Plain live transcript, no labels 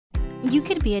You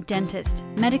could be a dentist,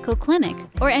 medical clinic,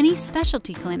 or any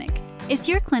specialty clinic. Is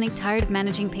your clinic tired of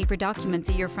managing paper documents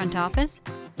at your front office?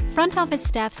 Front office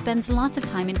staff spends lots of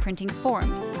time in printing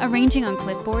forms, arranging on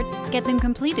clipboards, get them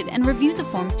completed, and review the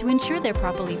forms to ensure they're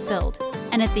properly filled.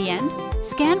 And at the end,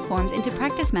 scan forms into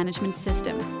practice management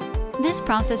system. This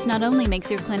process not only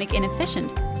makes your clinic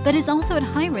inefficient, but is also at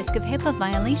high risk of HIPAA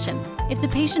violation if the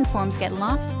patient forms get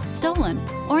lost, stolen,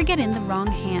 or get in the wrong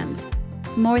hands.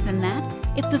 More than that,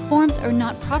 if the forms are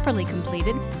not properly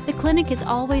completed, the clinic is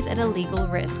always at a legal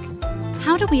risk.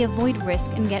 How do we avoid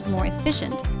risk and get more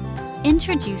efficient?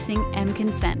 Introducing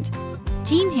mConsent.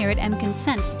 Team here at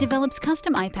mConsent develops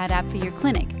custom iPad app for your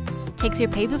clinic. Takes your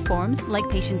paper forms like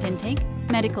patient intake,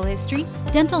 medical history,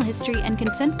 dental history, and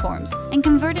consent forms and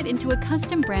convert it into a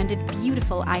custom branded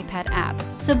beautiful iPad app.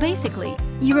 So basically,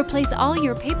 you replace all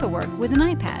your paperwork with an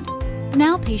iPad.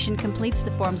 Now patient completes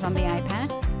the forms on the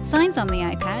iPad, signs on the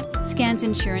iPad, scans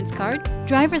insurance card,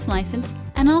 driver's license,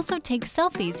 and also takes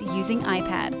selfies using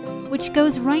iPad, which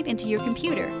goes right into your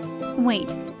computer.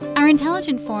 Wait, our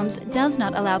intelligent forms does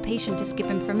not allow patient to skip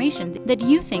information that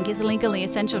you think is legally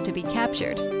essential to be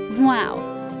captured.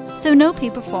 Wow! So no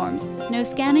paper forms, no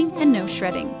scanning, and no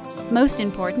shredding. Most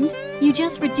important, you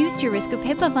just reduced your risk of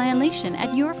HIPAA violation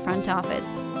at your front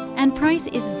office. And price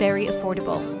is very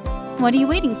affordable. What are you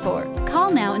waiting for?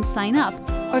 Call now and sign up,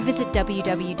 or visit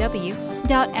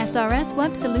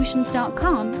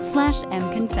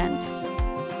www.srswebsolutions.com/mconsent.